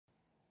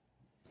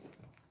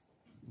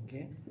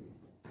Dankie.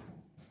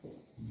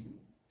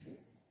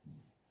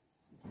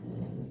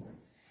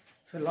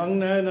 Verlang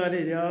nou na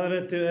die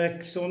jare toe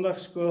ek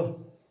Sondagskool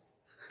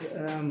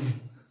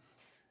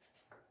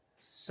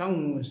sang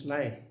moes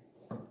lei.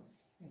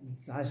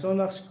 Daai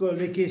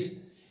Sondagskoolliedjies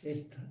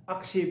het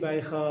aksie by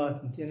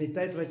gehad. Teen die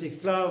tyd wat jy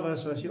klaar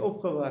was jy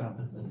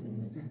opgewarm.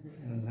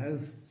 En nou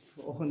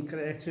vanoggend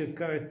kry ek so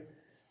koud.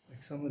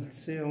 Ek sal moet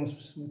sê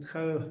ons moet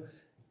gou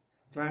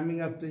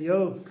Climbing Up the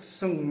Hill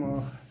sing,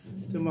 maar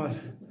toe maar.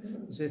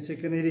 Ons het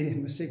seker nie die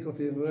musiek of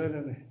die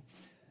woorde nie.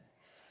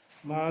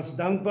 Maar ons is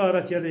dankbaar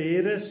dat julle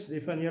hier is, die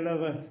van julle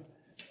wat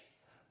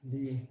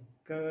die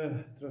koue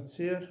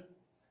trotseer.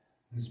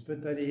 Ons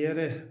bid dat die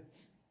Here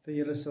vir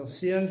julle sal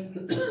seën.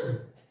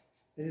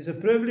 It is a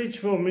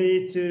privilege for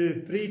me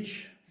to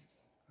preach.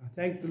 I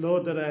thank the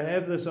Lord that I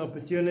have this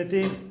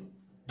opportunity.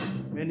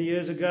 Many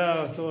years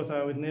ago I thought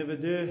I would never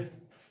do,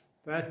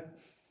 but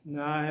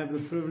now I have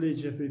the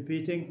privilege of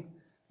repeating.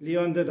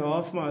 Leon did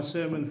half my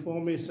sermon for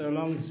me so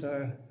long,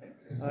 so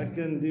I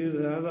can do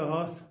the other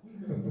half.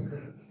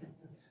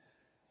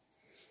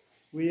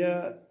 We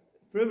are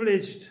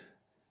privileged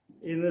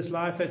in this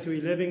life that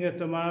we're living at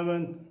the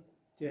moment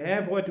to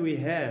have what we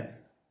have.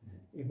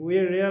 If we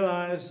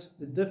realize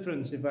the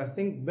difference, if I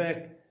think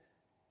back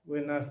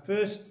when I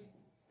first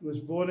was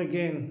born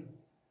again,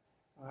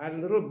 I had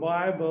a little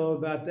Bible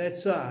about that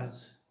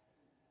size,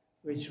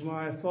 which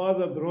my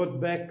father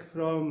brought back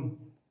from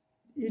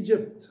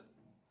Egypt,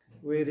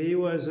 where he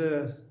was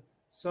a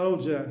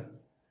soldier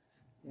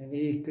and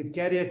he could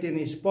carry it in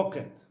his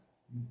pocket.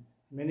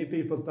 Many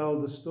people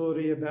told the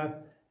story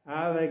about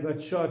how they got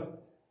shot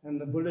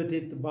and the bullet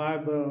hit the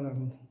Bible,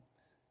 and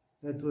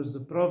that was the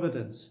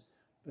providence.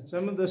 But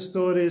some of the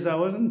stories I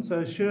wasn't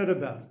so sure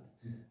about.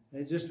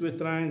 They just were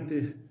trying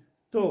to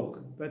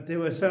talk. But there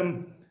were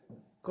some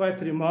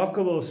quite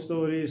remarkable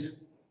stories.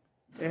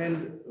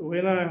 And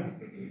when I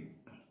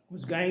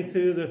was going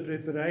through the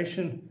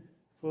preparation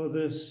for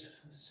this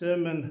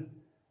sermon,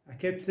 I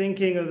kept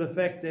thinking of the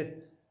fact that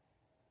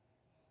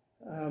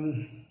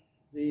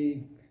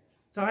the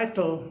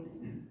title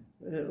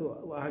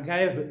I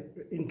gave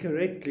it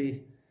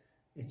incorrectly.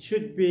 It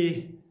should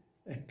be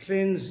a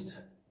cleansed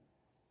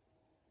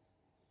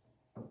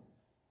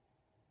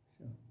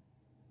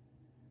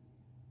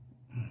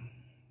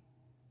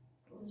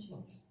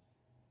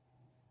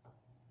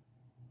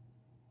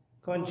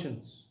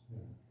conscience.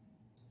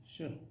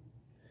 Sure.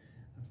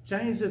 I've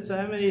changed it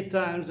so many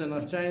times, and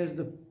I've changed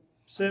the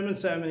sermon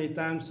so many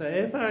times, so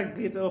if I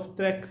get off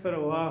track for a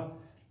while,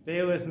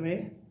 bear with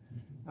me.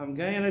 I'm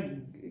going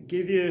to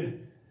give you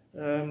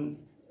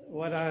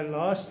what I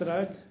last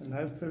wrote, and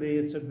hopefully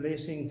it's a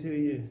blessing to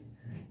you.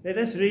 Let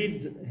us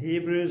read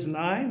Hebrews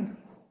 9.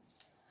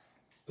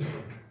 The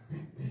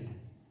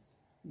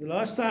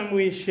last time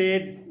we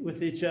shared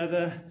with each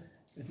other,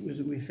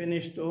 we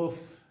finished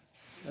off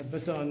a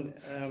bit on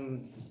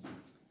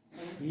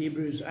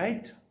Hebrews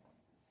 8.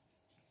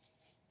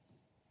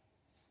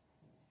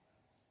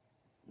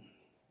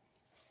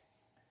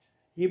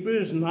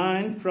 Hebrews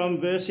 9 from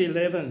verse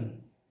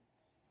 11.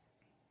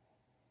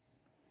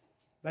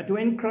 But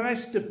when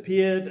Christ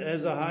appeared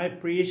as a high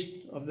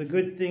priest of the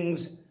good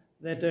things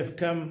that have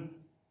come,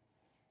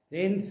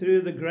 then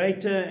through the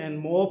greater and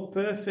more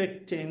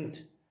perfect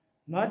tent,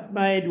 not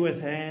made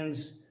with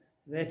hands,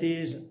 that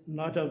is,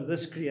 not of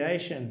this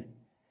creation,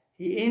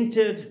 he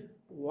entered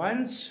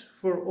once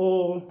for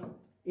all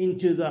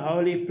into the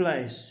holy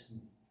place,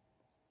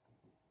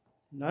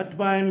 not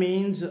by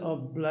means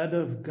of blood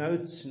of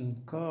goats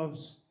and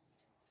calves,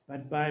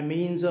 but by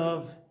means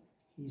of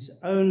his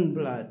own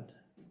blood,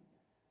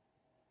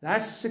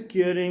 thus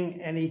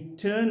securing an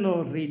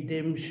eternal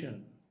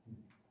redemption.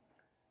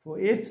 For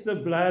if the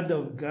blood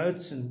of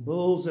goats and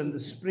bulls and the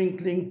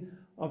sprinkling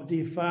of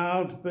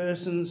defiled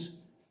persons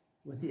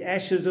with the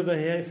ashes of a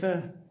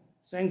heifer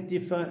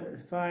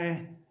sanctify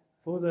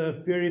for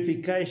the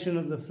purification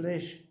of the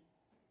flesh,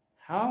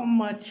 how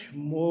much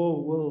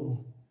more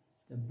will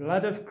the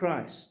blood of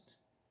Christ,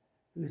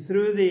 who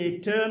through the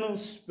eternal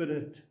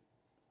Spirit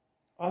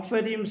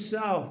offered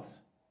himself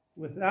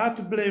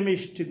without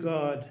blemish to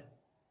God,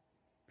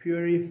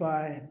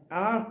 purify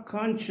our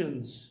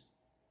conscience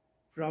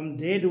from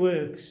dead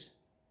works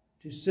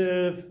to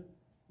serve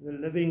the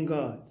living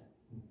God.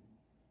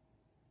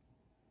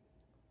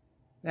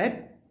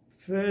 That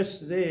verse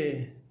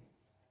there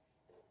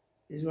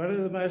is one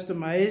of the most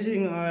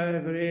amazing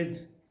I've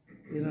read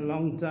in a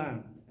long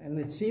time. And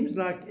it seems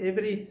like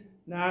every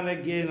now and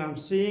again I'm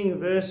seeing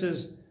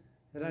verses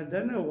that I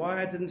don't know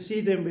why I didn't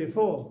see them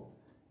before,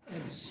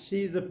 and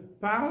see the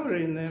power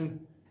in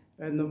them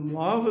and the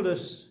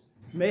marvelous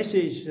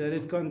message that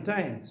it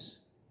contains.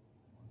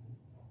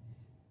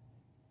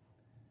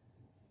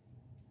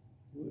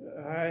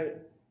 I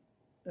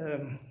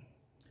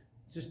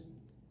just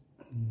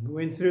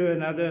went through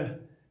another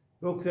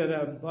book that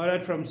I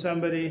borrowed from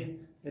somebody.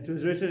 It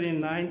was written in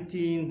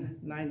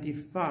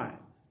 1995.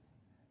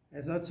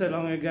 It's not so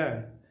long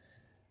ago.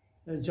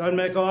 John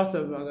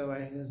MacArthur, by the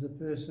way, is the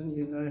person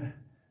you know,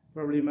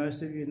 probably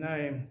most of you know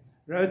him,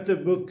 wrote the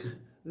book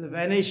The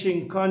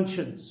Vanishing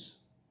Conscience.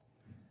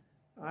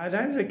 I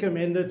don't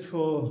recommend it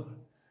for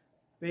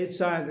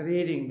bedside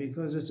reading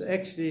because it's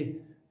actually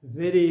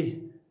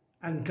very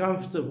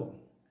uncomfortable.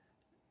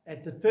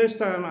 At the first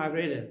time I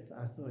read it,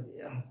 I thought,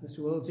 yeah, this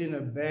world's in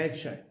a bad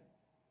shape.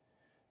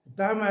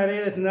 The time I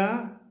read it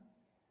now,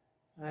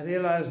 I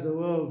realized the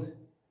world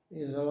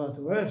is a lot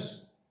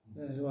worse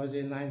than it was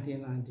in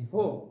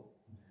 1994.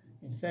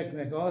 In fact,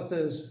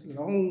 MacArthur's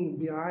long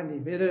behind. He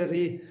better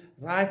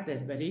write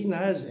that, but he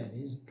knows that.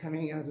 He's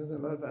coming out with a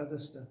lot of other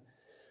stuff.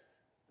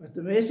 But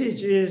the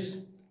message is,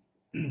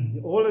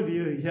 all of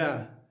you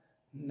here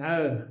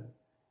know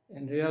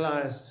and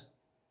realize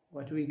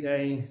what we're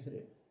going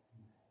through.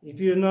 If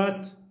you're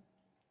not,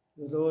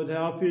 the Lord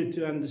help you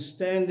to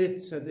understand it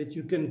so that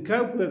you can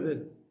cope with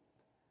it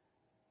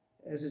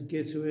as it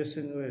gets worse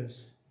and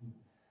worse.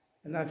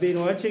 And I've been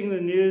watching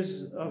the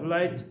news of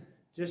late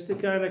just to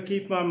kind of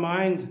keep my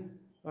mind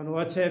on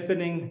what's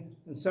happening.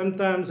 And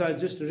sometimes I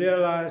just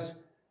realize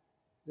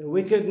the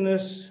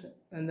wickedness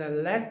and the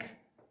lack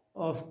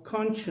of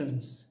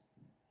conscience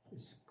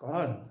is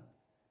gone.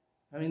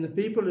 I mean, the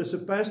people who are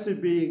supposed to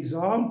be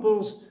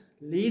examples,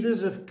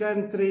 leaders of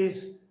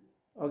countries,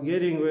 are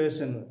getting worse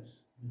and worse.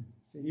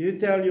 So you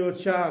tell your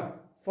child,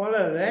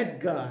 follow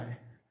that guy,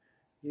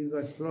 you've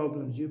got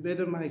problems. You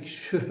better make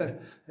sure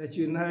that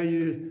you know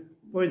you're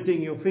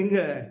pointing your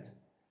finger at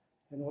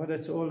and what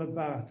it's all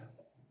about.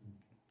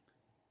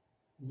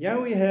 Here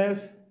we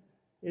have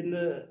in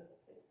the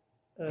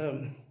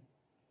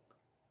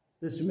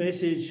this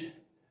message,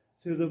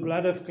 through the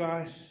blood of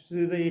Christ,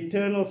 through the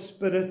eternal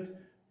Spirit,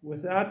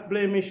 without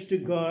blemish to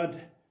God,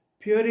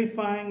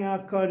 purifying our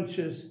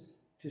conscience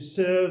to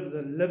serve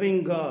the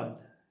living God.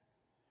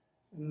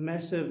 A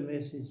massive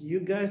message. You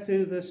go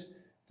through this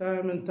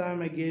time and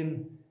time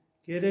again.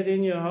 Get it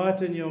in your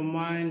heart and your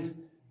mind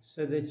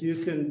so that you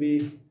can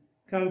be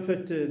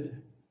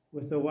comforted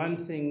with the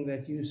one thing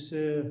that you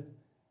serve,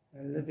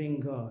 a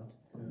living God.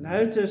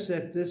 Notice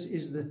that this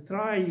is the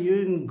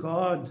triune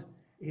God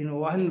in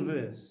one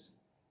verse,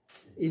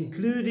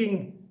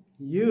 including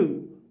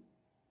you.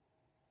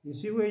 You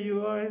see where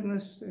you are in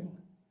this thing?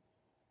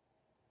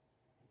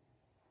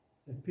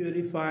 The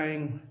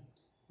purifying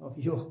of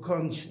your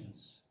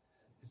conscience,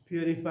 the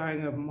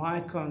purifying of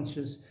my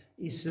conscience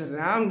is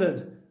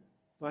surrounded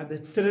by the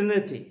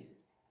Trinity.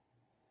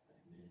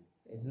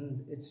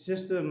 It's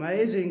just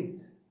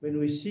amazing when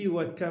we see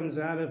what comes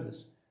out of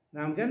this.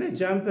 Now I'm going to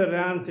jump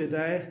around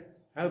today.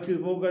 I hope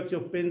you've all got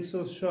your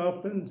pencils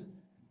sharpened.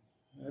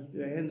 I hope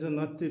your hands are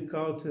not too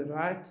cold to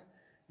write.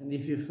 And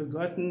if you've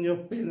forgotten your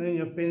pen and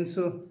your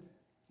pencil,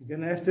 you're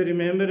going to have to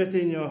remember it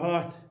in your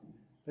heart.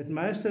 But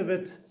most of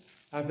it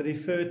I've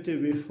referred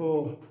to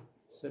before,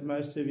 so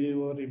most of you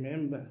will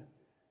remember.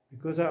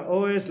 Because I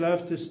always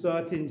love to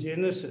start in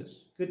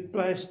Genesis. Good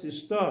place to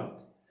start.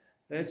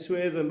 That's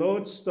where the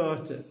Lord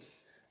started.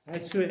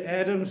 That's where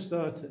Adam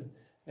started.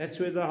 That's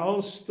where the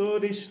whole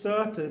story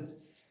started.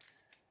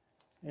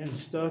 And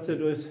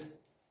started with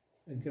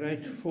a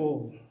great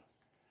fall.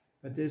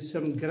 But there's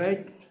some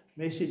great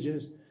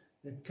messages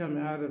that come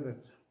out of it.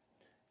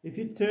 If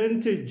you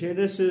turn to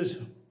Genesis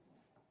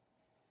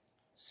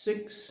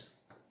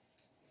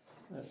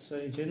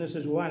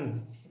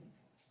 1,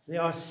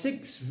 there are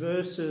 6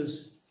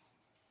 verses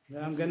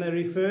that I'm going to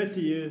refer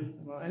to you.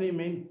 I only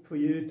meant for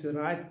you to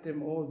write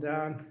them all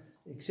down,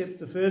 except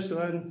the first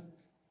one.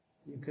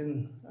 You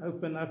can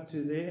open up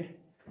to there.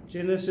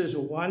 Genesis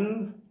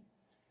 1,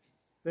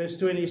 verse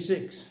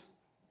 26.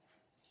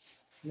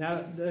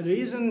 Now, the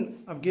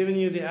reason I've given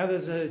you the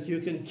others is that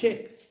you can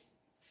check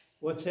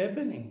what's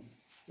happening.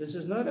 This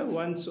is not a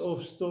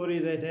once-off story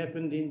that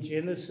happened in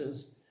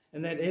Genesis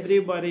and that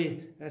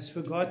everybody has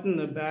forgotten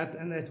about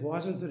and that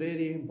wasn't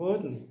really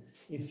important.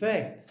 In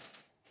fact,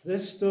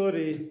 this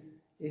story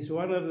is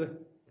one of the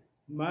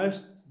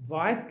most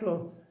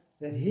vital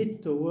that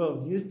hit the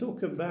world. You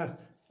talk about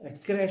a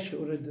crash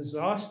or a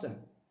disaster.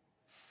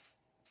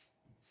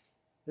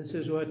 This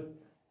is what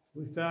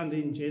we found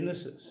in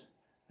Genesis.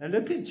 Now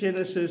look at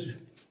Genesis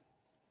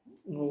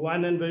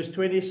 1 and verse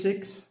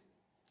 26.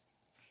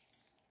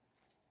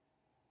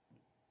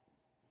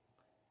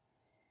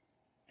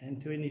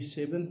 And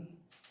 27.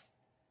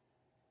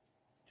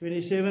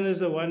 27 is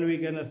the one we're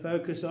going to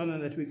focus on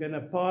and that we're going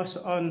to pass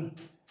on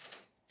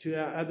to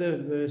our other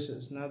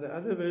verses. Now the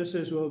other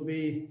verses will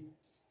be,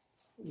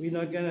 we're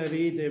not going to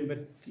read them,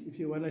 but if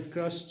you want to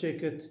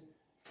cross-check it,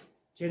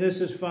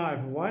 Genesis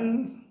 5,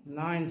 1,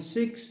 9,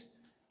 6,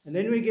 and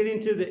then we get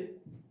into the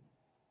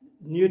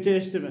New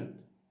Testament.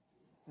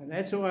 And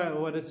that's why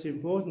it's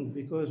important,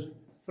 because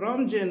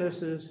from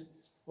Genesis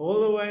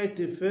all the way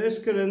to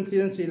 1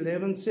 Corinthians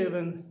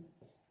 11:7,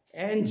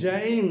 and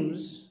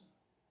James,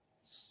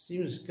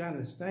 seems kind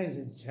of strange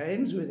that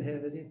James would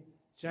have it in,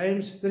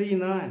 James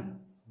 3:9.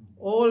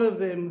 All of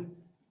them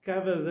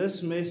cover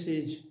this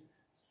message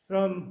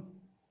from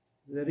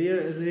the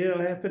real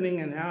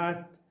happening and how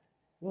it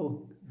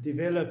will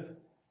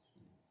develop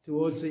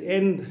towards the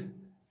end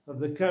of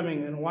the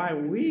coming and why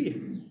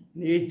we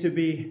need to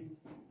be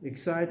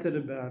excited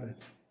about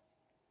it.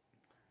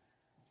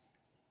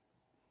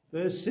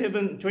 Verse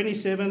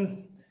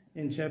 27,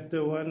 in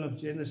chapter 1 of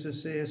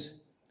Genesis says,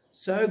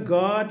 "So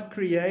God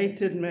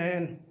created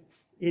man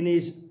in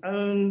his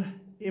own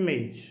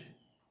image.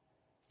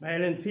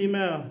 Male and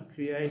female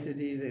created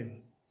he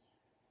them."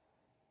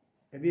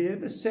 Have you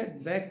ever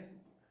sat back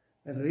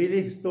and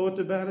really thought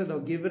about it or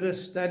give it a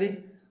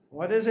study?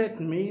 What does that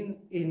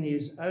mean, in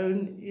his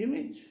own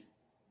image?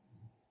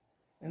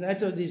 And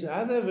that's what these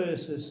other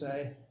verses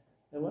say.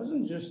 It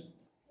wasn't just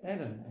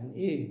Adam and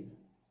Eve.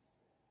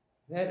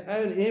 That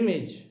own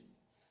image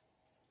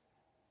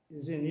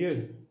is in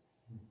you.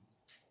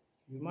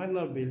 You might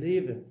not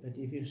believe it, but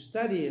if you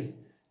study it,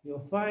 you'll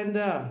find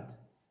out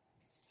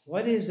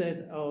what is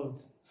that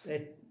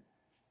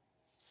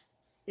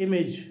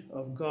image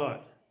of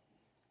God,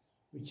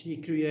 which he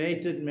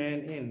created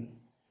man in,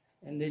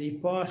 and that he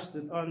passed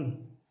it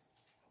on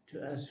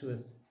to us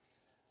with.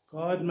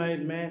 God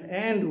made man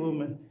and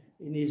woman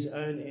in his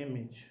own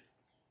image.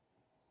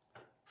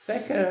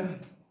 Packer,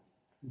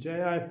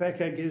 J.I.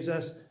 Packer, gives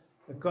us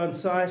a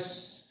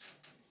concise,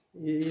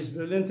 he's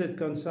brilliant at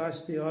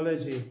concise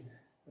theology.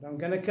 But I'm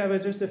going to cover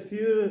just a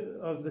few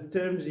of the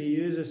terms he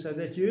uses so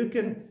that you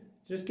can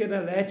just get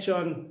a latch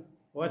on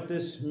what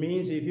this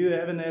means if you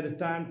haven't had a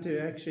time to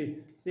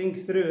actually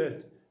think through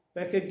it.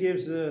 Packer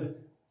gives the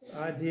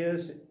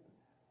ideas.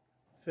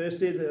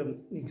 Firstly, the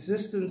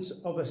existence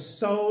of a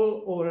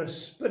soul or a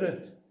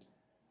spirit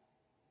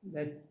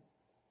that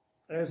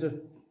has a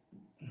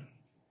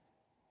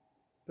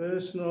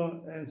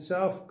personal and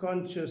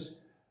self-conscious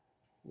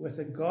with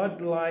a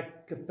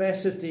God-like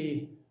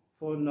capacity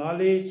for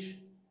knowledge,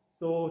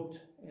 thought,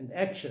 and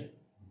action.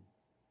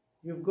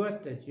 You've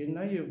got that. You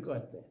know you've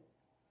got that.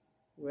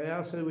 Where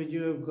else would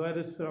you have got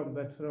it from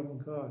but from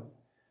God?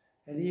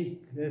 And he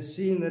has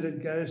seen that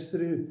it goes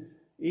through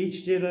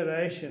each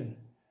generation.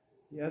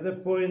 The other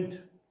point,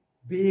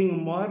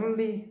 being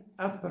morally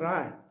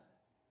upright.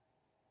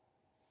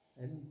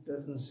 It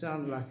doesn't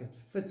sound like it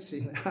fits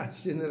in our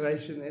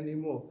generation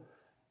anymore.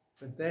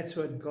 But that's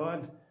what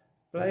God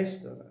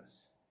placed on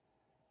us.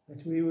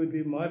 That we would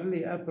be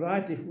morally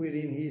upright if we're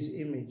in his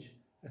image.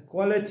 A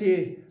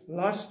quality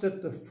lost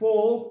at the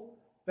fall,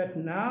 but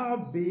now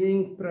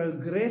being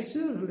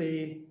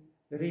progressively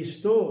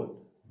restored.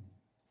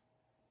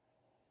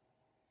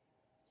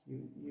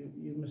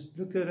 You must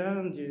look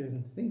around you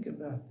and think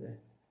about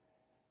that.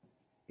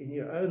 In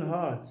your own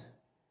heart,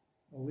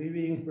 are we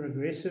being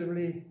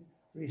progressively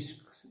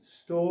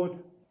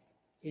restored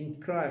in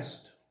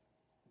Christ?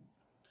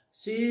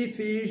 See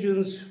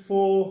Ephesians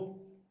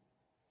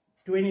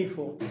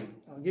 4:24.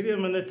 I'll give you a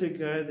minute to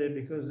go there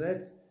because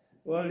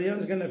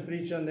Leon's going to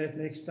preach on that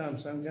next time,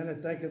 so I'm going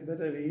to take a bit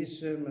of his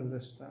sermon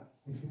this time.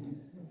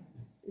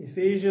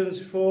 Ephesians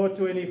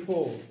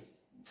 4:24.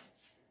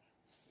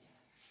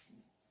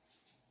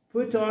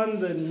 Put on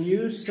the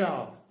new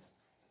self,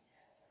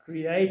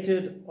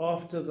 created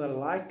after the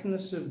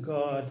likeness of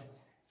God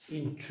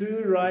in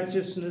true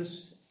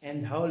righteousness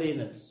and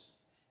holiness.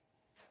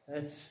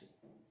 That's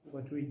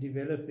what we're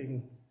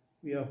developing.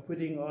 We are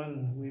putting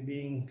on, we're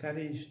being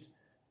encouraged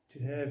to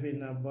have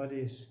in our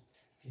bodies.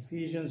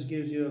 Ephesians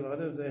gives you a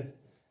lot of that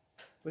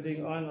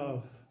putting on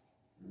of.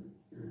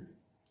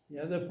 The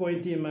other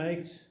point he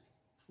makes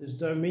is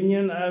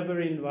dominion over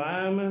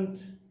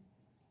environment,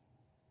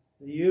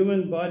 the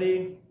human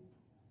body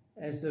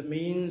as the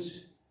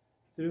means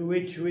through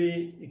which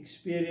we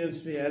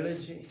experience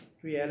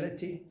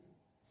reality,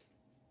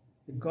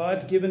 the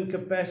God-given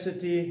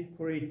capacity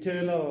for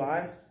eternal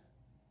life.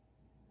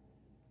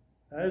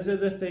 Those are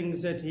the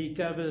things that he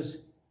covers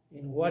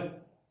in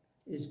what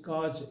is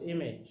God's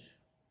image.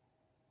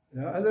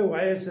 There are other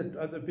ways that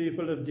other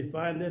people have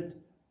defined it.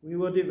 We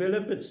will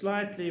develop it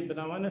slightly, but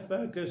I want to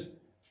focus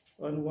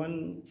on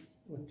one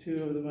or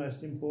two of the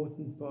most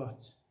important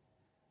parts.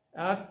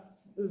 Our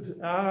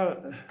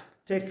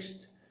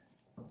text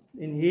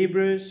in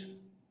Hebrews,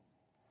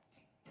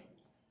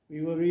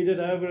 we will read it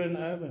over and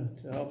over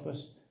to help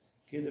us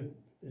get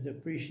it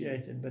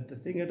appreciated. But the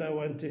thing that I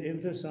want to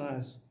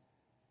emphasize,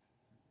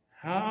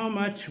 how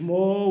much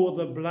more will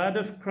the blood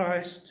of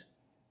Christ,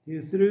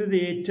 who through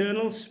the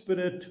eternal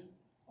Spirit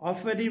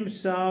offered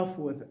himself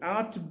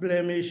without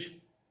blemish,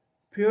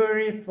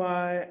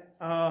 purify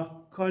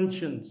our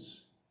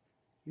conscience?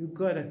 You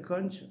got a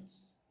conscience.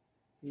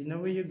 You know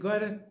where you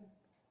got it?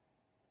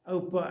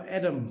 Opa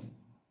Adam.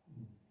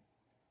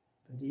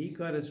 But he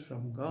got it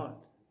from God.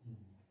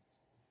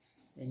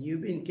 And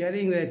you've been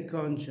carrying that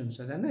conscience.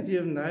 I don't know if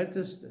you've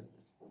noticed it.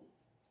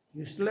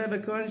 You still have a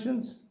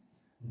conscience?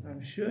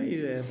 I'm sure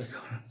you have a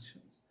conscience.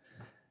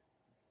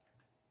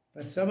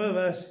 But some of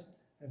us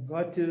have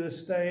got to the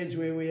stage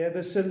where we have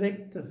a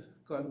selective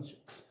conscience.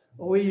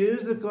 Or we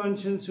use the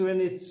conscience when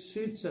it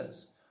suits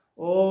us.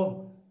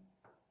 Or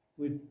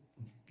we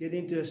get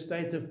into a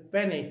state of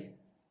panic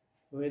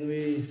when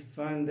we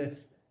find that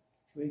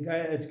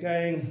it's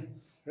going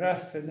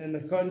rough, and then the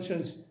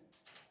conscience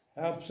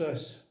helps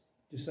us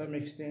to some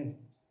extent.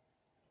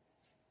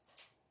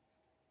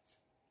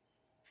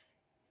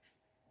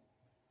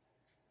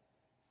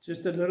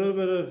 Just a little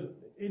bit of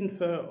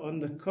info on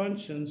the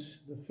conscience.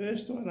 The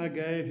first one I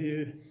gave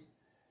you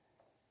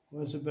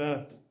was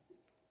about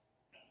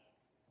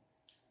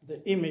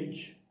the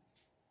image,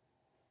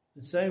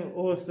 the same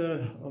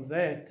author of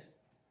that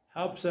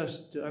helps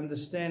us to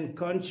understand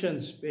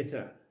conscience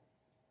better.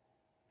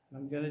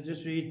 I'm going to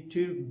just read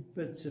 2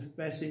 bits of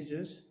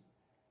passages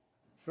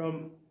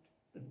from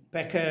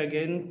Packer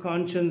again,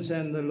 Conscience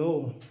and the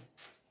Law.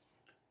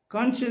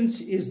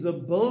 Conscience is the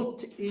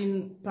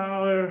built-in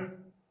power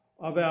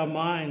of our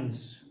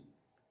minds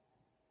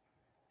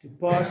to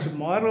pass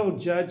moral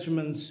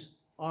judgments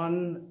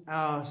on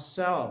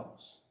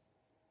ourselves.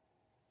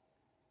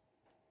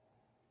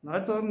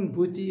 Not on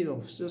Boetie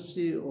or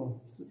Sissy or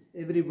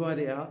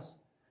everybody else,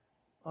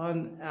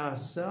 on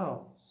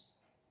ourselves.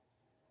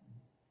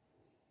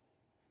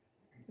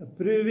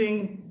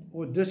 Approving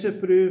or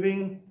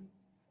disapproving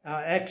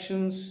our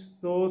actions,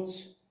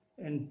 thoughts,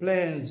 and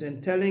plans,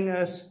 and telling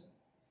us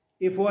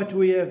if what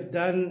we have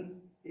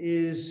done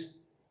is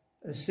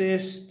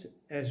assessed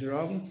as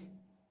wrong,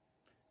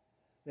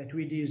 that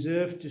we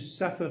deserve to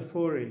suffer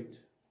for it.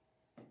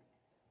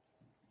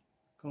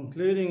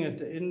 Concluding at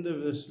the end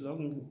of this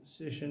long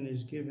session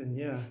is given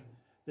here.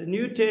 The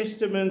New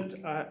Testament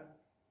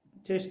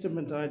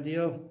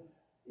ideal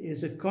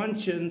is a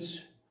conscience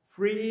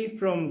free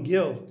from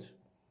guilt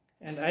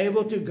and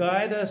able to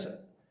guide us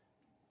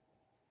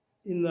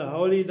in the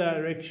holy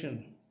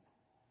direction.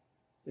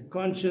 The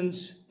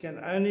conscience can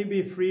only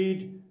be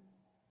freed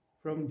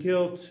from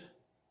guilt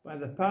by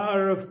the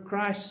power of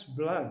Christ's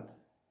blood,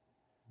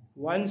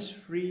 once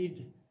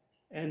freed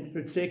and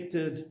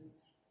protected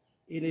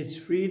in its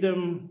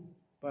freedom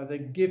by the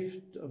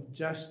gift of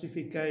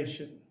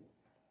justification.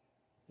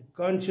 The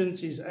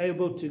conscience is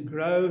able to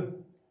grow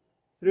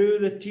through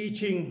the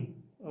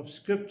teaching of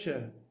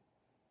Scripture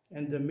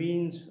and the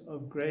means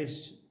of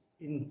grace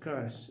in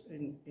Christ,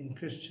 in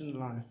Christian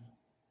life.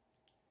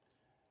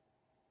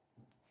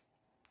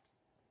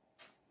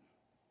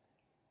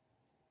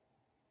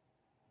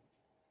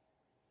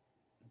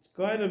 It's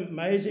quite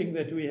amazing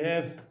that we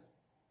have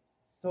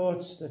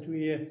thoughts that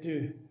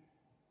we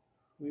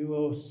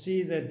will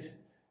see that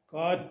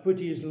God put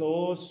his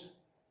laws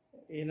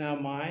in our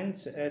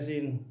minds, as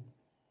in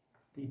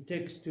the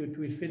text that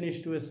we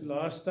finished with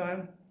last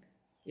time.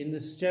 In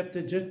this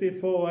chapter, just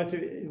before what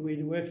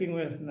we're working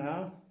with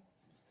now,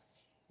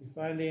 we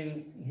find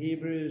in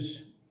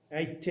Hebrews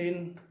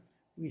 8:10,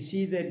 we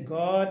see that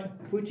God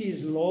put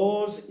his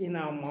laws in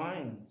our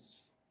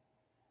minds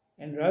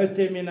and wrote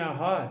them in our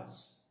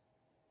hearts.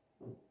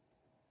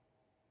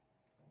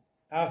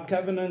 Our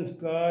covenant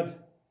God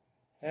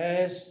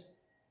is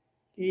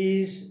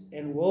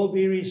and will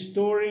be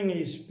restoring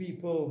his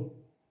people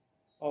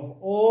of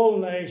all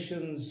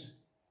nations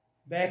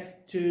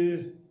back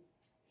to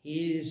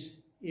his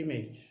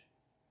image.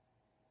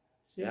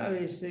 See how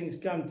these things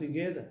come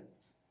together.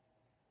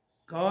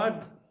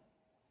 God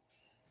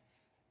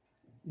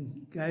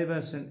gave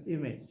us an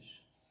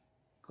image,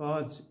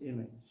 God's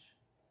image.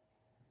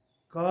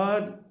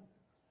 God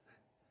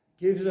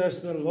gives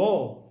us the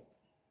law,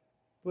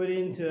 put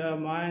into our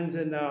minds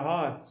and our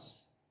hearts.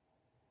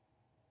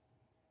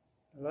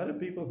 A lot of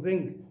people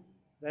think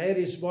they're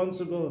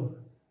responsible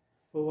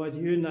for what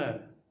you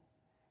know.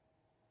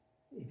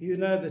 If you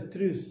know the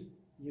truth,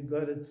 you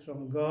got it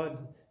from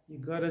God, you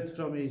got it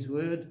from his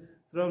word,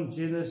 from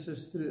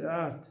Genesis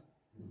throughout.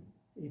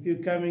 If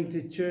you're coming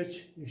to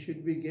church, you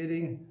should be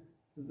getting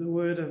the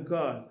word of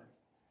God.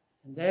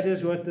 And that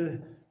is what the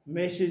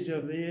message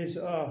of these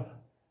are.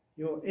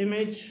 Your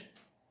image,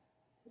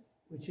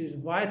 which is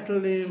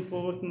vitally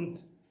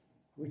important,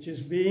 which is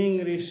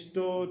being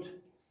restored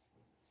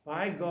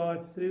by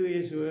God through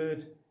his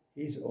word.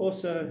 He's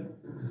also,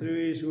 through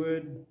his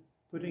word,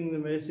 putting the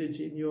message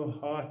in your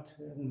heart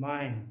and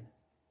mind.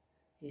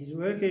 He's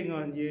working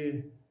on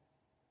you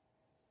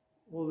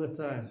all the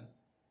time.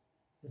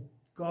 That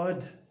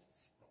God,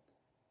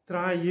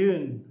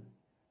 triune,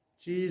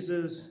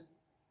 Jesus,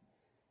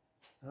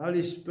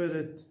 Holy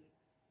Spirit,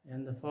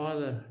 and the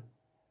Father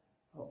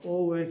are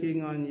all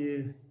working on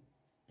you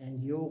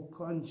and your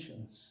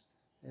conscience,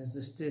 as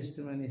this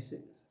testimony says.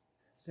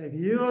 So if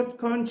your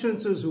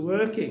conscience is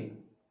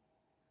working,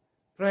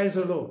 praise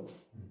the Lord.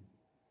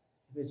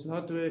 If it's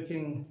not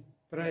working,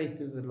 pray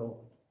to the Lord,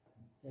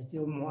 that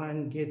your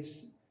mind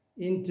gets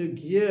into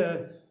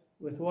gear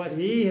with what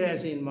he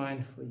has in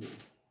mind for you,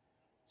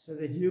 so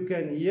that you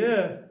can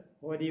hear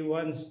what he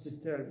wants to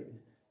tell you,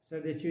 so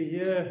that you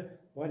hear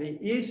what he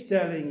is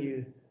telling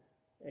you,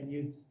 and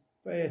you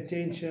pay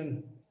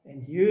attention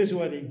and use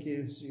what he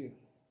gives you.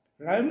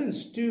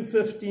 Romans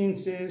 2:15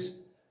 says,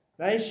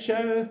 they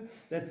show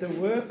that the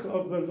work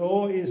of the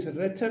law is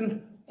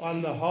written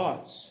on the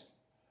hearts,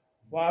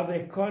 while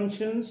their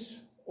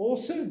conscience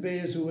also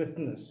bears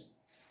witness,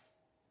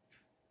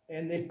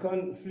 and their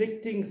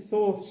conflicting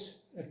thoughts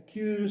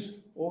accuse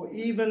or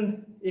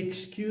even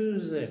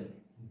excuse them.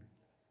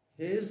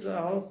 Here's the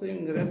whole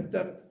thing wrapped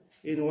up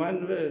in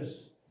one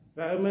verse,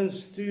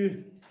 Romans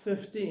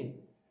 2:15.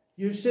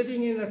 You're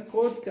sitting in a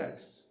court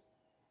case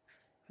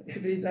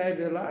every day of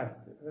your life.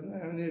 I don't know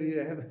how many of you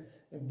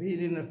have been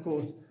in a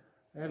court,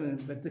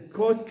 haven't, but the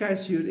court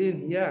case you're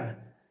in here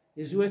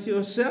is with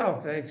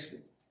yourself,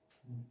 actually.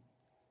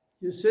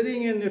 You're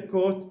sitting in the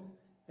court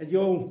And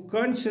your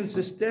conscience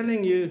is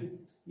telling you,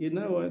 you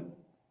know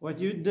what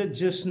you did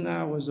just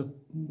now was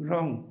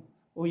wrong,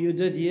 or you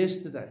did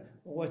yesterday,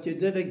 or what you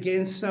did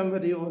against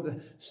somebody, or the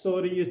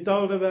story you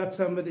told about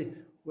somebody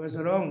was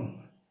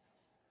wrong.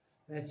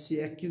 That's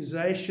the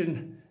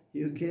accusation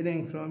you're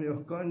getting from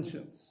your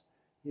conscience.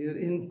 You're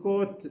in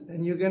court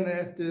and you're going to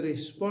have to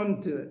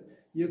respond to it.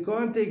 You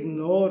can't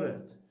ignore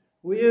it.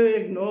 We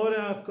ignore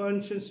our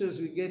consciences,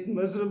 we get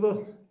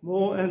miserable,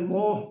 more and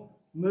more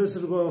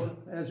miserable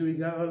as we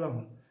go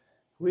along.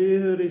 We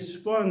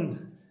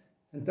respond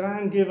and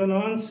try and give an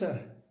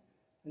answer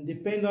and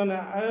depend on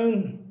our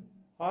own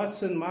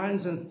hearts and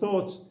minds and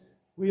thoughts.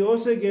 We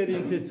also get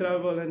into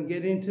trouble and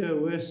get into a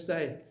worse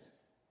state.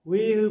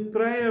 We who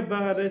pray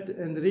about it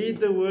and read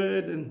the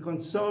word and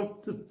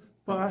consult the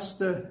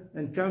pastor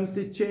and come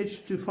to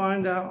church to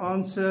find our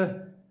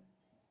answer,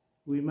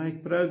 we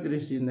make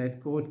progress in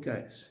that court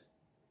case.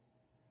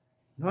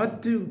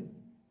 Not to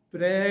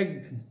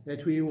brag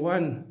that we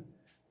won,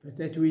 but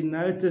that we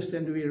noticed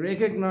and we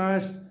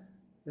recognized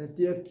that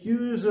the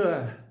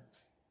accuser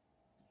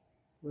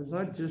was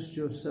not just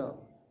yourself.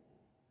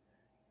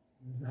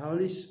 The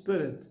Holy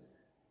Spirit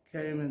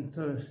came and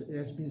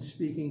has been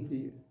speaking to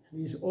you.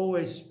 He's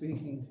always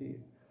speaking to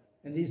you.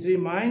 And He's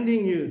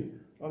reminding you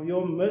of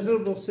your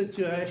miserable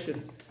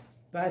situation,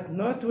 but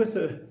not with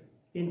the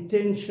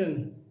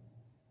intention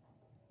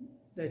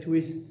that we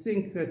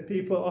think that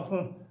people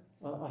often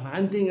are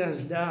hunting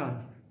us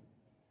down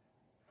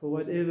for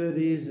whatever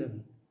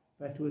reason,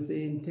 but with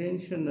the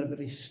intention of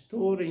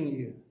restoring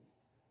you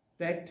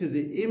back to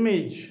the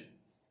image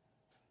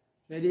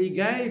that He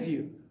gave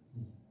you,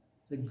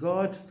 the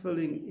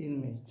God-filling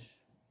image,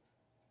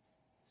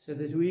 so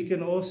that we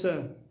can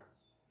also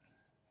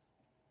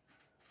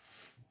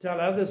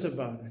tell others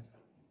about it.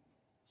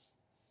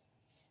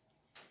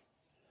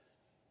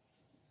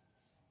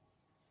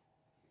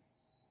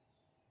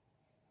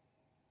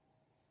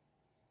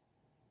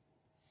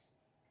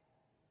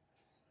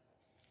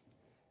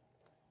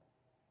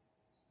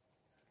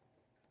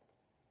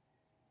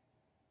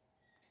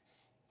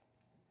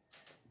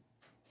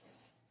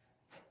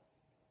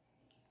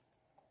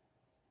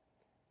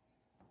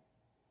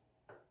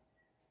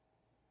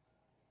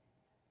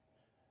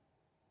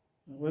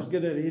 I was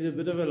going to read a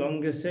bit of a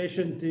longer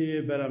session to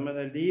you, but I'm going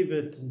to leave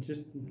it and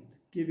just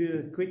give you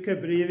a quick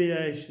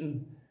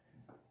abbreviation.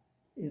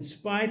 In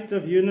spite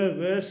of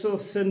universal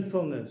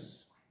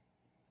sinfulness.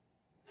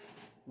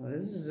 Well,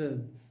 this is a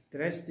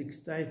drastic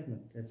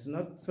statement. It's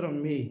not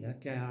from me.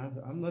 Okay,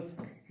 I'm not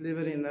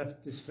clever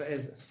enough to say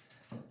this.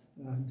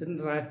 I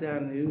didn't write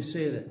down who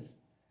said it.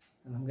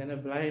 And I'm going to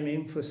blame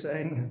him for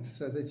saying it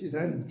so that you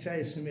don't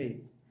chase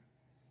me.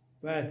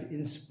 But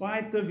in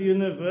spite of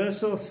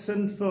universal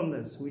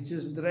sinfulness, which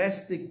is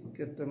drastic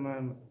at the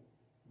moment,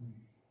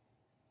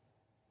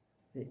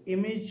 the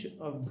image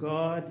of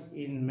God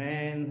in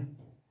man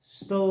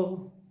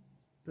still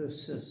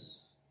persists.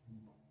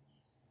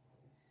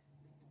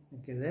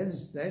 Okay,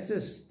 that's a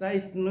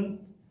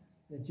statement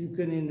that you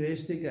can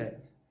investigate.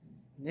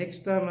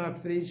 Next time I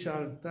preach,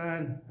 I'll try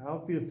and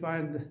help you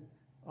find the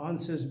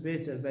answers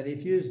better. But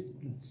if you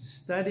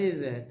study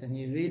that and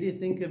you really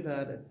think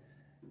about it,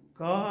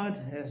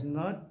 God has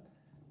not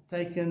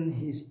taken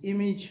His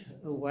image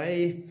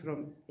away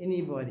from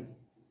anybody,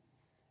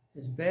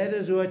 as bad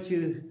as what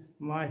you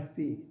might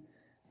be.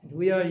 And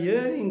we are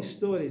hearing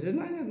stories. There's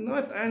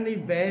not only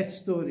bad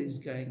stories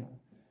going on,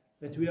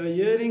 but we are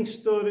hearing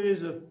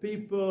stories of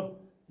people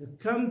who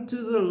come to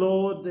the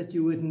Lord that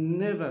you would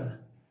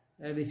never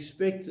have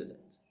expected it.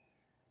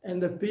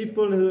 And the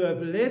people who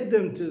have led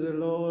them to the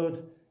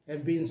Lord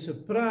have been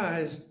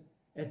surprised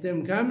at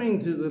them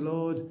coming to the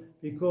Lord,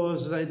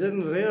 because they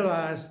didn't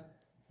realize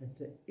that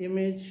the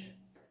image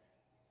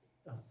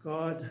of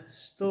God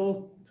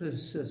still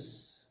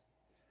persists.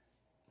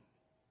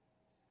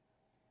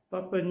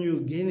 Papua New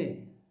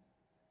Guinea,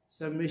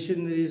 some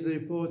missionaries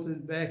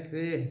reported back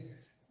there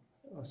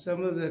of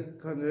some of the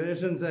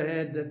conversions they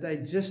had that they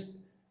just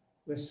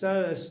were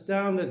so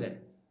astounded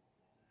at.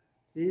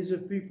 These are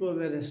people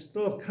that are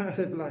still kind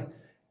of like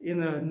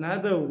in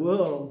another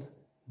world.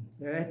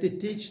 They had to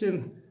teach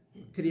them,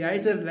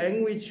 create a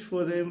language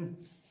for them,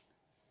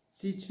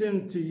 teach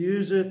them to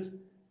use it,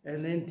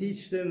 and then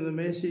teach them the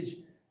message,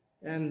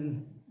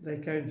 and they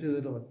came to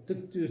the Lord. It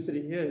took 2 or 3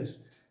 years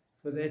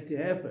for that to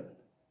happen.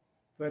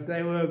 But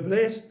they were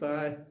blessed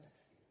by it,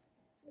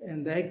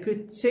 and they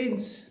could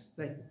sense,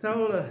 they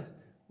told us,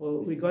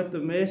 well, we got the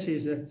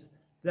message that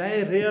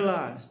they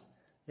realized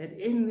that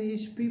in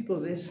these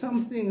people there's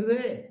something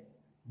there.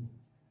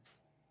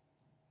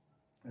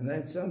 And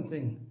that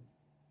something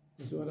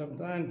is what I'm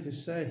trying to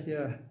say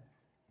here,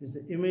 is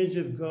the image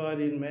of God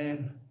in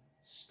man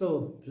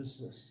still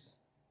persists.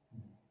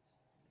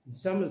 In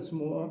some it's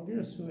more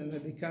obvious when they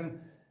become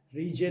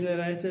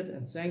regenerated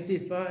and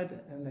sanctified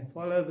and they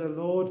follow the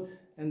Lord,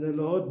 and the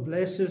Lord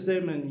blesses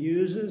them and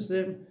uses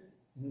them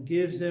and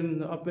gives them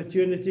the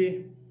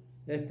opportunity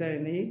that they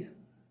need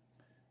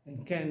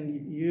and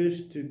can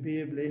use to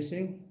be a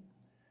blessing.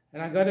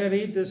 And I got to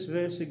read this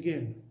verse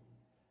again.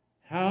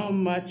 How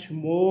much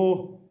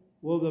more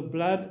will the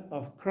blood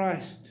of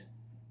Christ,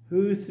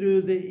 who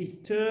through the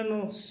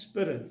eternal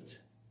Spirit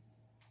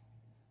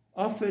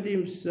offered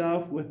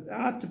himself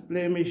without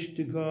blemish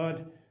to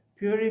God,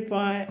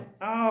 purify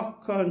our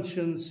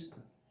conscience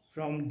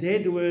from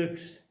dead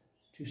works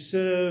to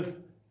serve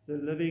the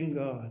living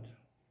God.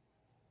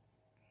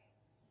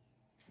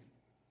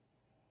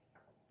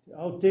 The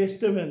Old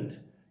Testament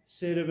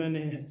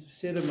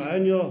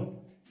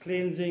ceremonial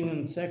cleansing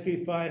and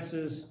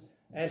sacrifices,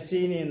 as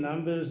seen in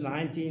Numbers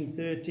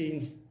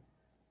 19:13,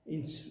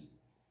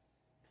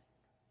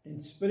 in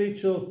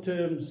spiritual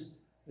terms,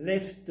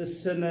 left the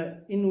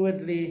sinner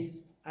inwardly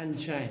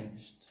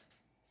unchanged.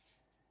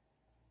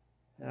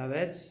 Now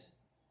that's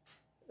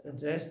a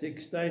drastic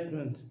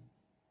statement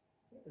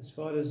as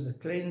far as the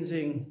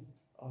cleansing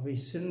of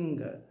his sin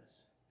goes.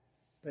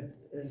 But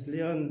as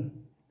Leon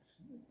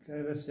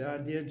gave us the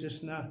idea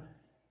just now,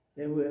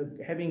 they were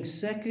having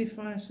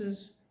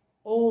sacrifices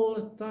all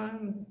the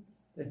time.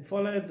 They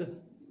followed the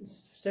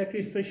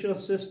sacrificial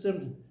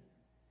system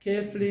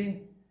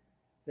carefully.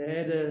 They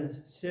had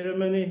a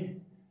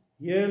ceremony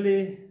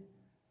yearly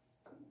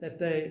that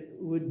they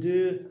would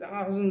do.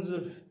 Thousands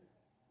of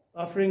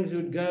offerings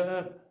would go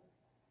up,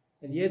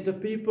 and yet the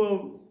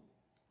people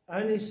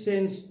only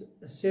sensed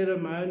a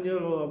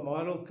ceremonial or a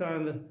moral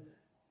kind of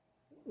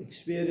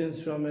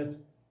experience from it.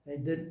 They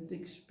didn't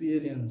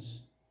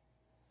experience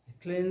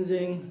the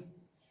cleansing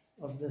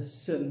of the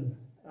sin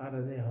out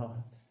of their heart.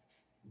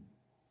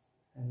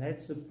 And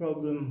that's the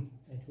problem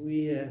that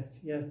we have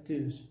here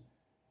too.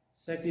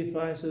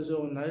 Sacrifices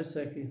or no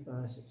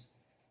sacrifices.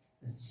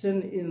 The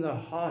sin in the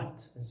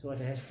heart is what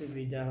has to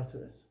be dealt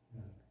with.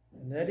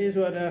 And that is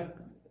what our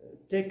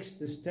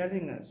text is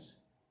telling us.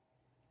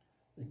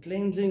 The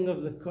cleansing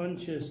of the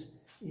conscience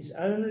is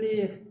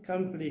only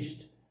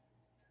accomplished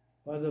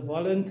by the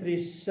voluntary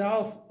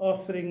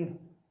self-offering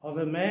of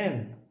a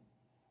man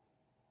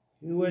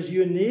who was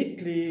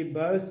uniquely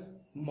both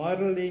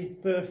morally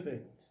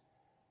perfect,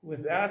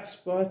 without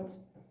spot,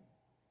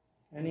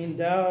 and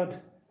endowed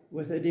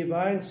with a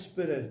divine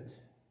spirit.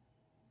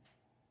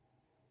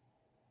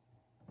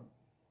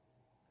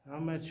 How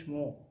much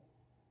more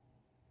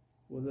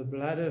will the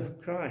blood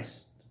of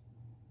Christ,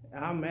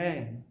 our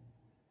man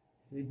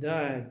who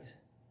died,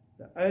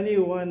 the only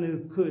one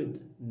who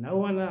could, no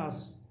one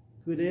else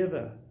could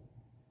ever,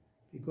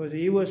 because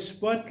he was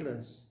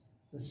spotless,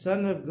 the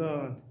Son of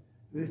God,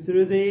 who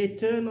through the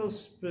eternal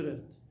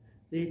Spirit,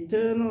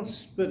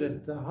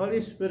 the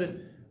Holy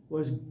Spirit,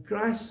 was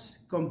Christ's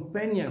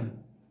companion,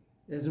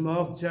 as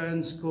Mark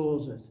Jones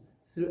calls it,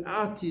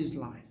 throughout his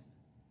life.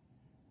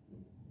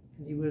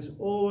 And he was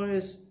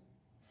always,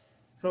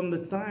 from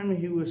the time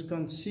he was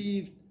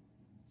conceived,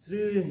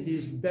 through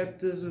his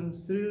baptism,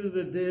 through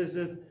the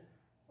desert,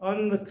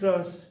 on the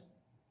cross,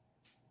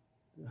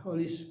 the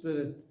Holy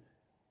Spirit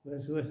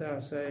was with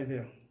our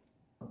Savior,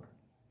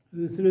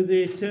 who through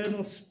the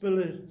eternal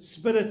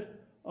Spirit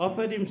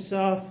offered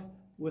himself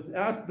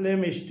without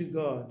blemish to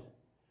God,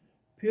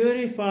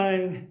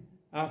 purifying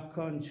our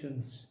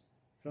conscience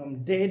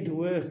from dead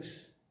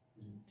works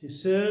to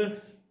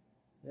serve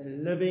the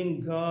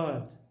living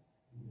God,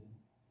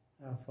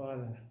 our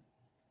Father.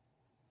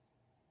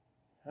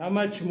 How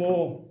much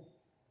more?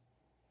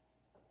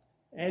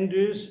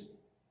 Andrews,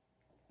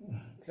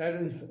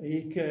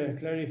 he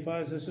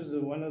clarifies, this is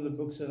one of the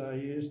books that I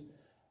used,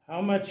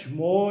 how much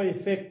more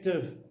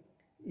effective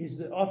is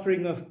the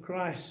offering of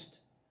Christ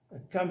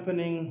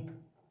accompanying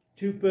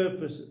two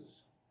purposes.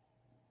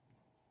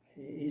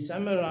 He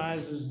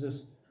summarizes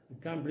this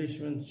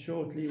accomplishment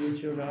shortly,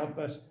 which will help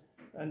us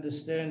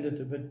understand it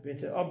a bit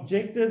better.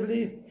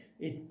 Objectively,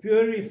 it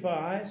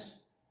purifies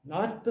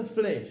not the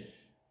flesh,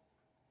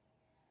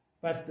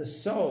 but the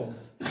soul,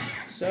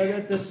 so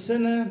that the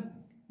sinner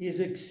is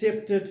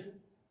accepted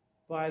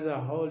by the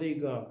Holy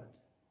God.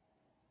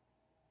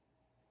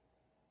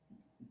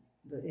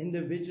 The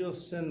individual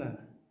sinner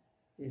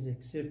is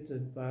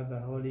accepted by the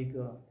Holy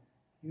God.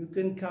 You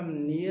can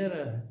come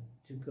nearer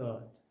to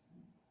God.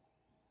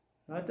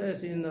 Not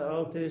as in the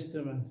Old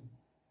Testament.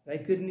 They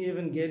couldn't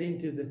even get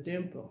into the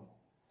temple.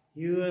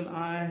 You and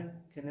I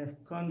can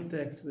have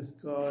contact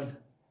with God.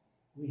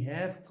 We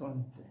have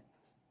contact.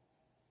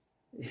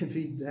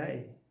 Every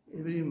day,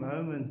 every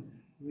moment,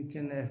 we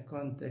can have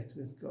contact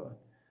with God.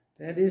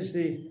 That is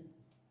the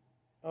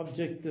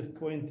objective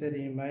point that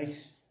he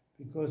makes,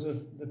 because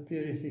of the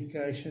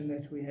purification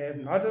that we have,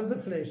 not of the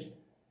flesh,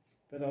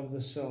 but of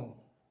the soul.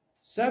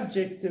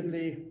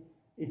 Subjectively,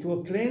 it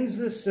will cleanse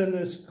the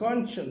sinner's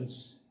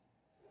conscience,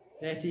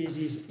 that is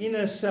his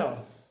inner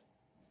self.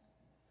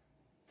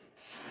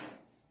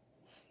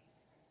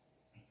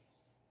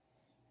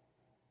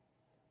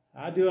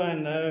 How do I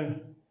know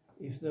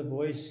if the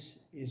voice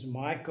is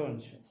my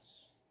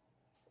conscience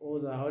or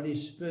the Holy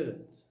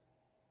Spirit?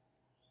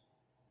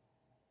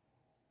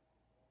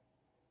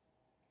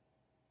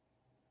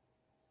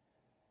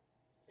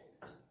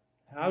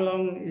 How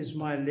long is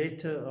my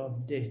letter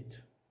of debt?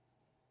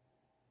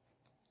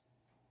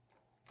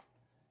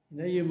 You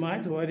know, you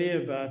might worry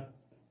about,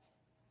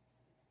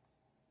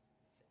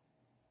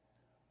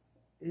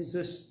 is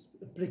this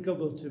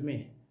applicable to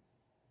me?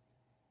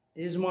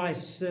 is my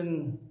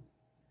sin,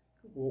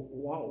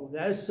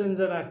 those sins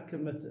that I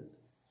committed,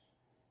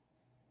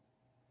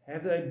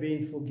 have they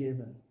been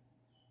forgiven?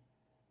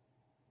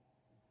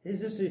 Is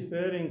this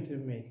referring to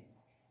me?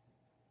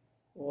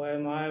 Or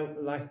am I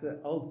like the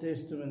Old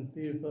Testament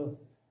people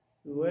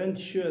who weren't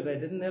sure, they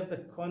didn't have the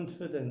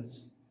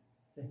confidence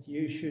that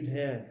you should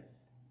have?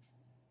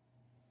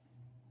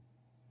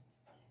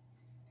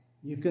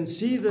 You can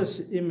see this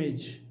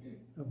image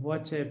of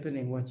what's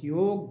happening, what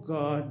your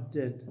God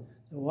did.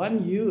 The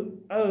one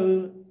you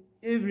owe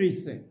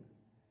everything.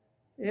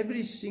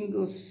 Every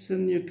single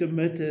sin you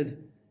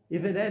committed,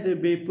 if it had to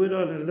be put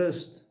on a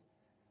list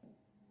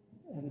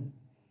and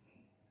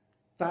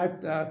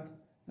typed out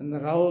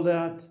and rolled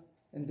out,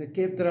 and they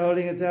kept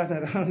rolling it out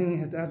and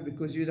rolling it out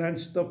because you don't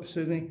stop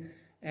sinning,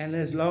 and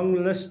there's long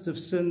list of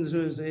sins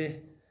was there.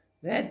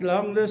 That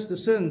long list of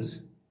sins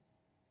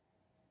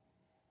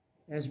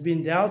has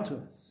been dealt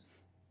with.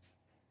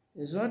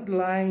 It's not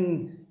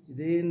lying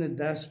there in the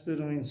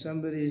dustbin or in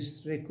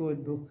somebody's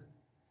record book.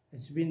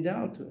 It's been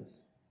dealt with.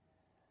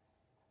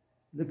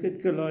 Look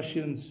at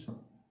Colossians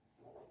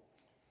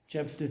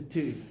chapter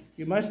 2.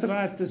 You must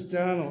write this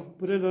down or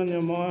put it on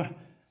your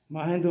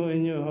mind or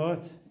in your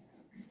heart.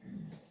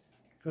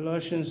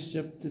 Colossians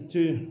chapter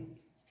 2,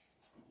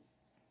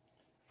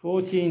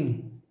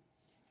 14.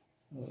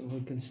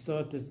 We can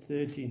start at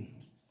 13.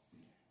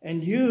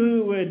 And you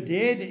who were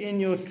dead in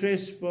your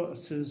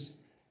trespasses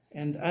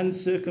and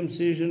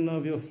uncircumcision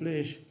of your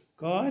flesh,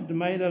 God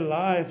made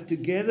alive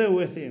together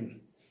with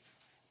him,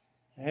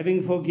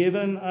 having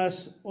forgiven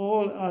us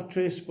all our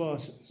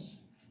trespasses,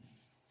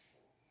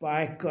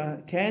 by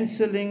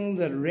cancelling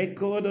the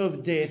record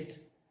of debt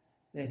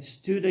that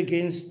stood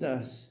against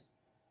us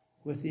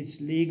with its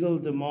legal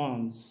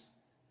demands.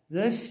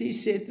 This he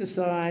set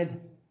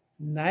aside,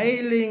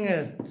 nailing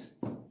it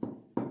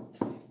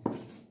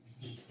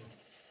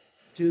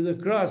to the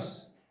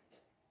cross.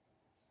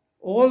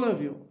 All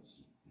of yours.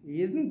 He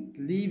didn't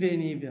leave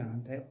any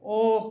behind. They're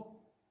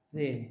all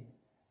there.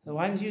 The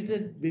ones you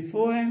did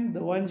beforehand,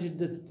 the ones you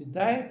did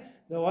today,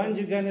 the ones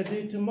you're going to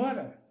do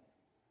tomorrow.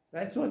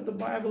 That's what the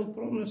Bible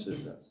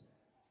promises us.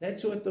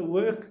 That's what the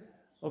work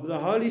of the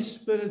Holy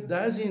Spirit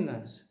does in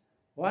us.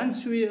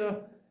 Once we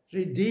are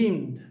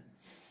redeemed,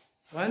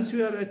 once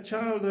we are a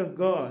child of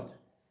God,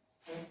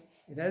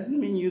 it doesn't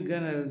mean you're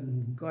going to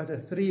got a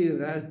free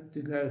road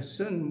to go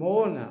sin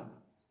more now.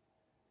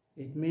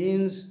 It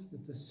means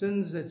that the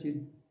sins that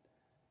you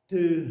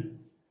do,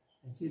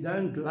 that you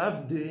don't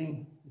love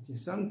doing, that you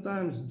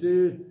sometimes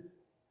do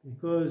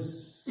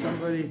because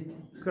somebody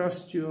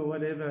crossed you or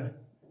whatever,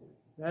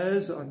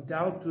 those are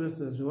dealt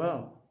with as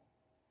well.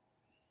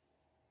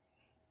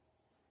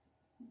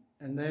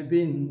 And they've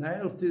been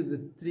nailed to the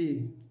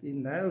tree,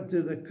 been nailed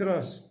to the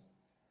cross.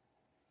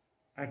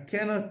 I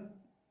cannot,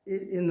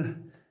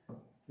 in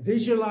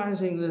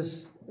visualizing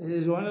this, it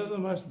is one of the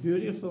most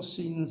beautiful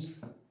scenes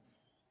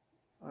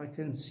I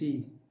can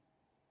see.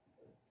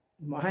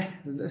 My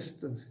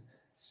list of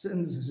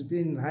sins has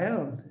been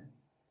nailed.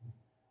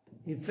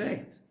 In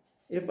fact,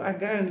 if I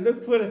go and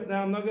look for it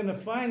now, I'm not going to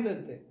find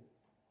it there,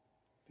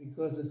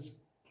 because it's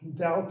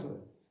dealt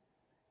with.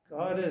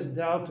 God has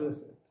dealt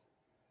with it.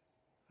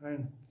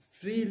 I'm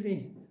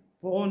freely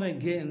born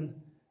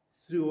again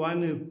through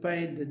one who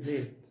paid the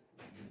debt,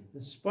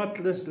 the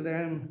spotless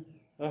Lamb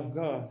of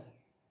God.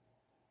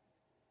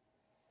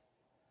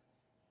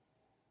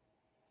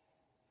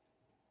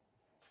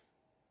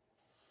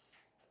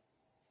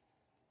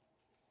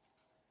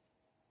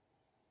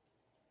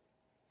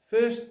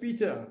 First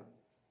Peter,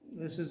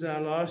 this is our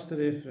last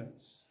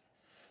reference.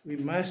 We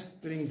must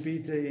bring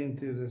Peter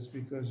into this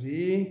because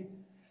he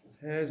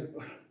has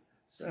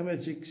so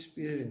much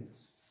experience.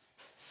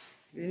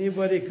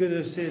 Anybody could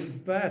have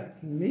said,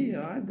 but me,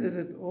 I did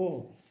it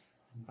all.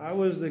 I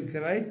was the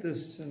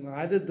greatest sin.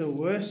 I did the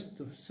worst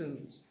of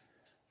sins.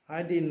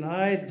 I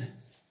denied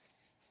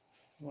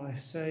my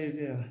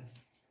Savior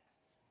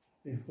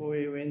before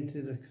he went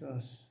to the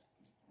cross.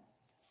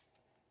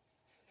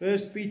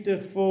 1 Peter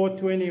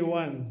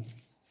 4:21.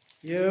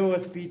 Hear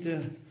what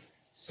Peter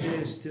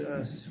says to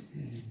us.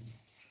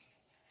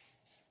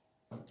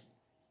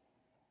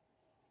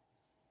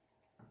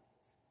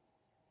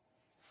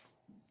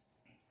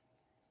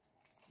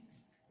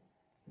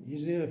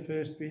 Is there a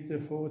 1 Peter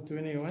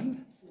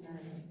 4:21?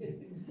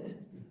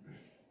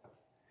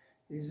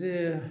 Is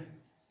there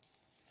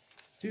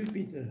 2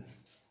 Peter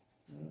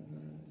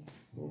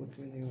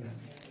 4:21?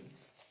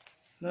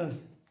 No.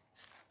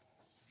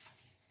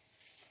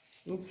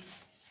 Oops.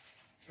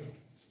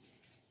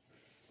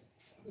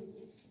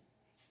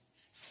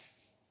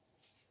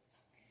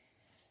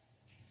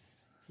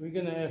 We're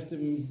going to have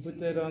to put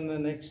that on the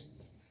next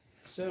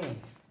sermon.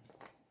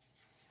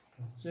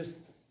 Just,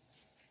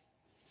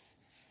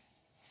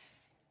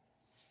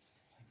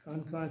 I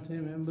can't quite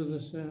remember the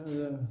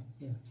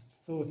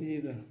thought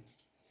either.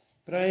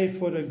 Pray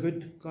for a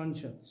good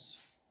conscience.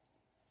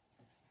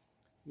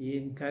 He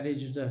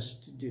encouraged us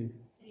to do.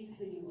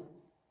 3:21.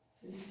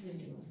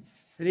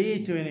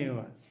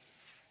 3:21.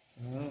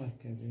 Oh,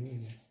 okay, there we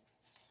go.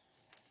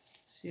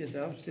 See, it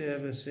helps to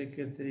have a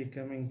secretary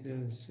coming to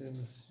the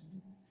service.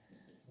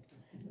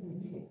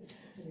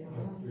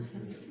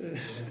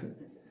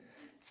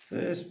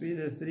 1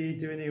 Peter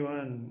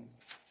 3:21.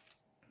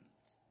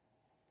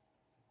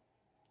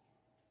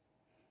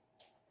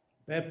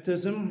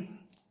 Baptism,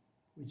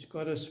 which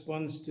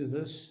corresponds to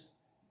this,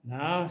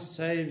 now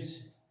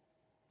saves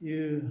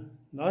you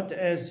not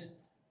as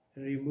a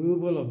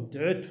removal of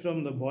dirt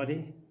from the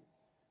body,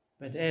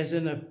 but as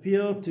an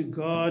appeal to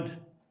God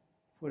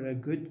for a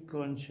good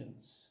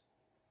conscience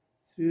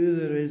through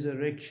the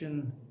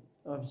resurrection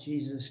of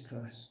Jesus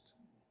Christ.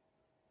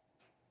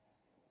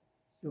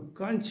 Your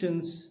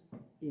conscience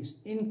is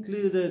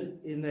included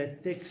in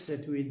that text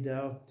that we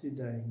dealt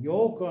today.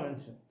 Your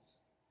conscience,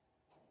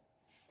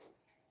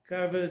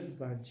 covered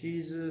by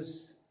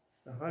Jesus,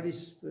 the Holy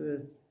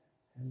Spirit,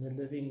 and the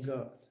living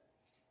God.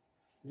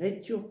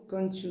 Let your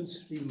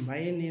conscience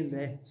remain in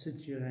that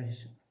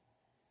situation.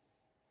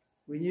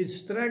 When you're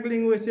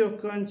struggling with your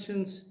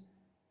conscience,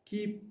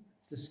 keep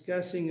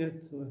discussing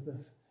it with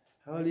the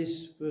Holy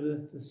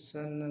Spirit, the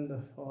Son, and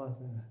the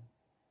Father.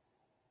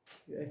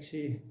 You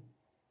actually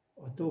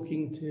are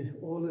talking to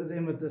all of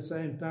them at the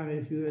same time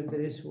if you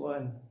address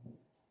one.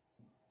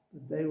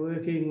 But they're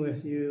working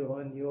with you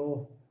on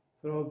your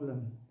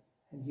problem.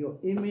 And your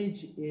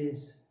image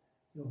is,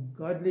 your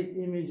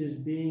godly image is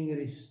being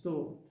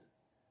restored,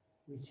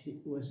 which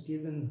was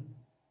given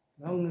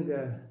long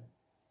ago.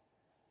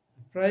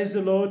 Praise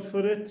the Lord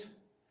for it,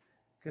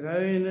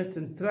 grow in it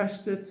and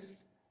trust it,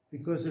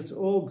 because it's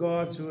all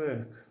God's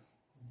work.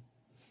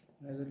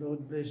 May the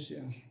Lord bless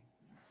you.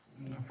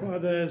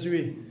 Father, as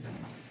we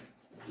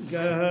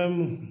go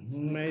home,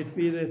 may it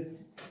be that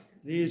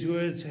these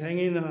words hang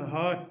in our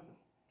heart.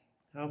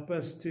 Help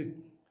us to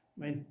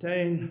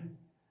maintain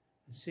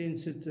a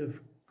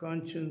sensitive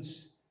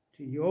conscience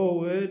to your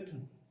word,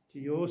 to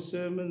your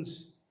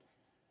sermons,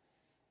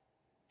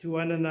 to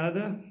one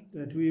another,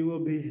 that we will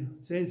be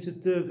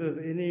sensitive of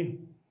any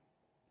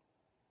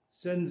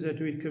sins that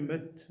we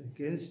commit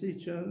against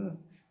each other,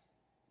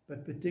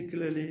 but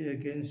particularly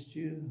against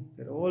you,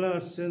 that all our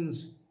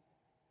sins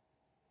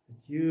that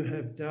you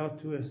have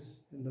dealt with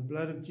in the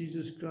blood of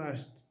Jesus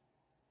Christ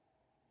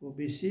will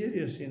be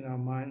serious in our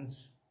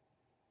minds,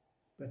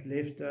 but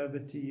left over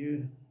to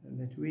you, and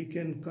that we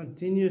can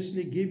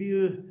continuously give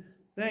you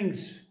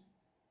thanks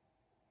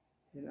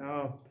in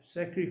our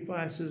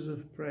sacrifices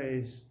of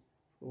praise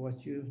for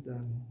what you've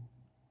done.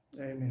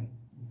 Amen.